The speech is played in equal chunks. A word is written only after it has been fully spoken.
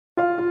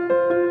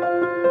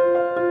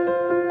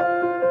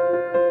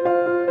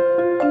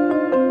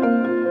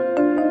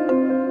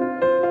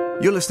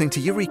You're listening to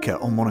Eureka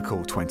on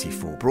Monocle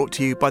 24, brought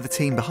to you by the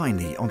team behind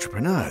The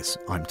Entrepreneurs.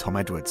 I'm Tom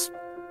Edwards.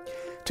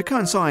 To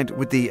coincide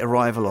with the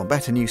arrival on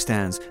better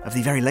newsstands of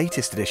the very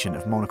latest edition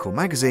of Monocle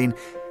magazine,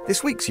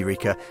 this week's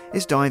Eureka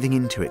is diving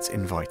into its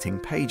inviting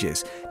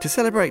pages to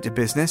celebrate a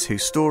business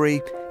whose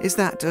story is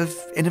that of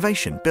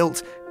innovation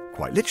built,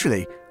 quite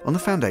literally, on the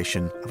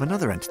foundation of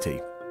another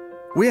entity.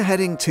 We're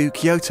heading to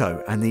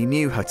Kyoto and the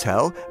new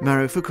hotel,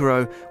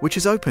 Marufukuro, which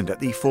has opened at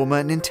the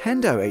former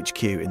Nintendo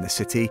HQ in the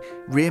city,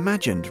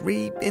 reimagined,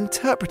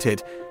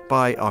 reinterpreted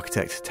by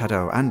architect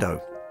Tadao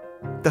Ando.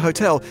 The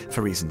hotel,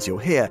 for reasons you'll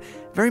hear,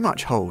 very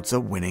much holds a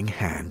winning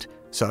hand.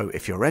 So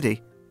if you're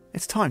ready,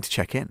 it's time to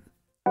check in.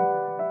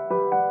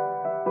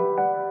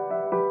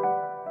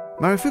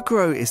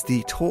 Marufukuro is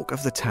the talk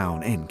of the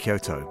town in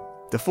Kyoto.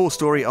 The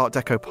four-storey Art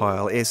Deco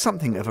pile is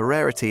something of a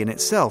rarity in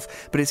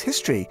itself, but its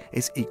history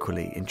is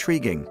equally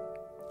intriguing.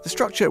 The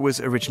structure was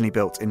originally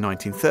built in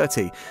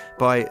 1930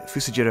 by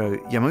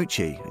Fusajiro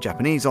Yamauchi, a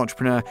Japanese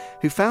entrepreneur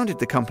who founded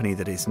the company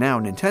that is now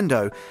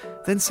Nintendo,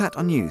 then sat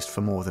unused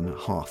for more than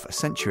half a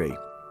century.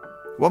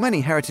 While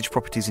many heritage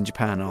properties in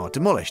Japan are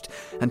demolished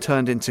and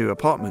turned into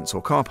apartments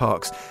or car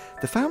parks,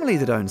 the family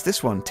that owns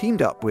this one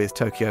teamed up with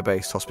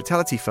Tokyo-based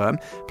hospitality firm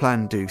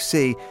Plan Do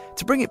See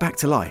to bring it back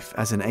to life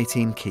as an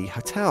 18-key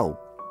hotel.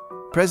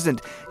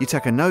 President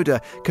Yutaka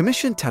Noda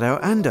commissioned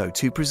Tadao Ando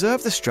to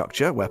preserve the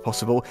structure where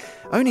possible,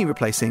 only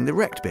replacing the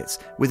wrecked bits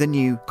with a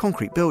new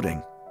concrete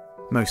building.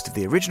 Most of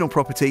the original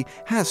property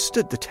has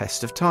stood the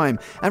test of time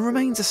and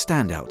remains a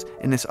standout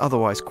in this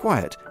otherwise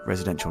quiet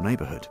residential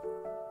neighbourhood.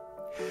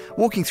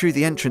 Walking through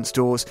the entrance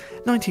doors,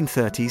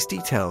 1930s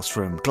details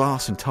from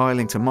glass and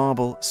tiling to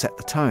marble set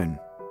the tone.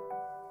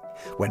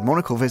 When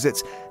Monocle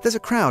visits, there's a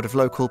crowd of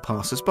local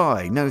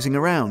passers-by nosing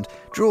around,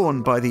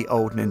 drawn by the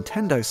old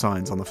Nintendo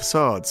signs on the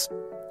facades.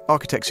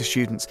 Architecture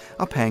students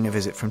are paying a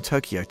visit from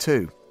Tokyo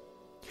too.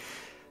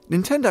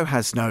 Nintendo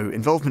has no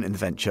involvement in the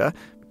venture.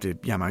 The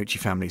Yamauchi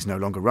family is no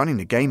longer running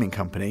the gaming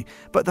company,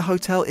 but the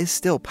hotel is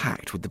still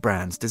packed with the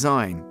brand's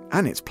design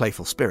and its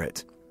playful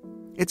spirit.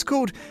 It's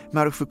called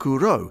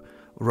Marufukuro.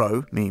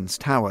 Ro means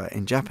tower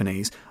in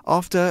Japanese,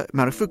 after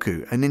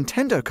Marufuku, a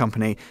Nintendo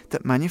company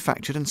that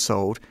manufactured and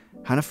sold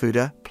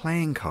Hanafuda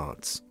playing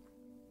cards.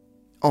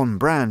 On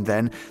brand,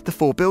 then, the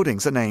four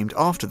buildings are named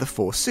after the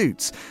four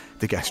suits.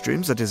 The guest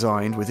rooms are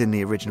designed within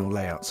the original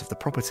layouts of the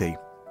property.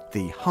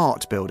 The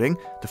Heart building,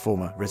 the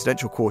former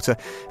residential quarter,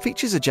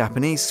 features a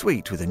Japanese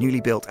suite with a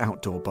newly built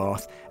outdoor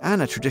bath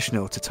and a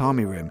traditional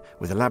tatami room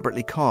with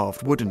elaborately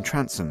carved wooden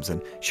transoms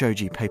and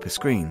shoji paper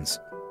screens.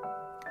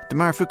 The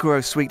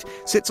Marufukuro suite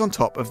sits on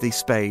top of the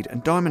Spade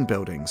and Diamond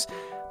buildings.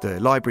 The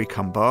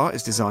library-cum-bar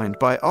is designed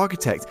by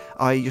architect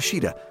Ai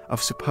Yoshida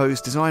of Suppose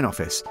Design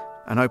Office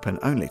and open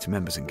only to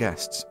members and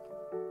guests.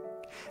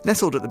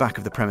 Nestled at the back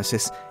of the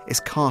premises is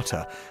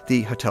Carter,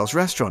 the hotel's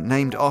restaurant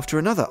named after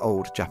another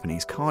old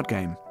Japanese card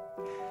game.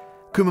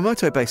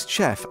 Kumamoto-based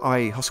chef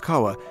Ai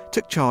Hosokawa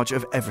took charge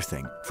of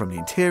everything, from the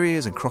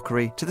interiors and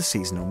crockery to the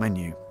seasonal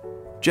menu.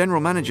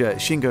 General Manager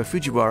Shingo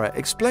Fujiwara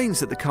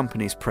explains that the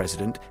company's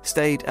president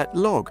stayed at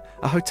Log,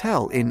 a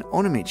hotel in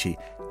Onomichi,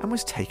 and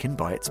was taken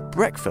by its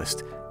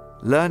breakfast.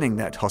 Learning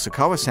that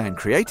Hosokawa-san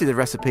created the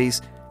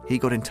recipes, he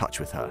got in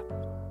touch with her.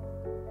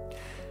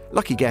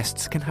 Lucky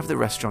guests can have the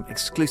restaurant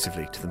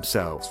exclusively to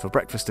themselves for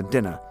breakfast and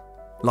dinner.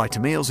 Lighter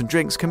meals and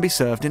drinks can be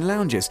served in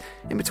lounges,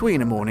 in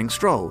between a morning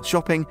stroll,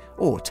 shopping,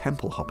 or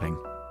temple hopping.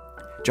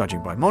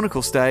 Judging by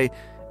Monocle stay,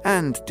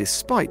 and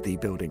despite the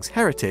building's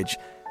heritage,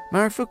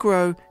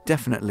 Marufukuro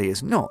definitely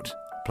is not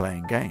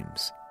playing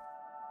games.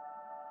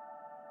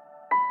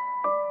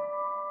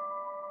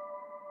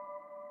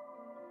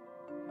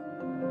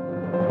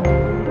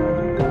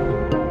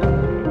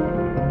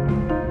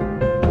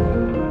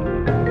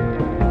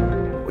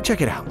 Well,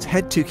 check it out.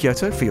 Head to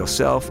Kyoto for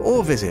yourself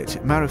or visit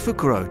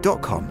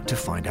marufukuro.com to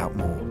find out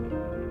more.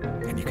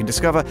 And you can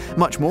discover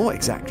much more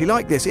exactly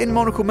like this in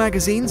Monocle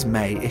magazine's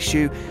May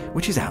issue,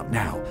 which is out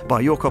now.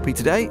 Buy your copy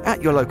today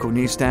at your local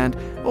newsstand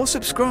or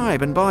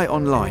subscribe and buy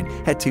online.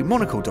 Head to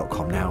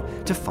monocle.com now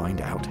to find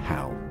out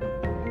how.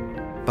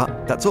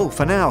 But that's all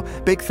for now.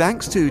 Big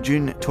thanks to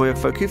Jun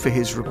Toyofuku for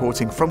his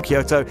reporting from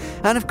Kyoto,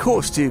 and of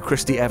course to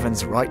Christy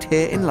Evans right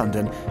here in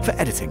London for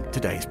editing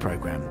today's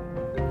programme.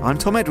 I'm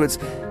Tom Edwards.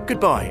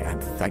 Goodbye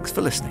and thanks for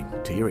listening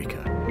to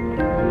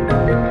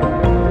Eureka.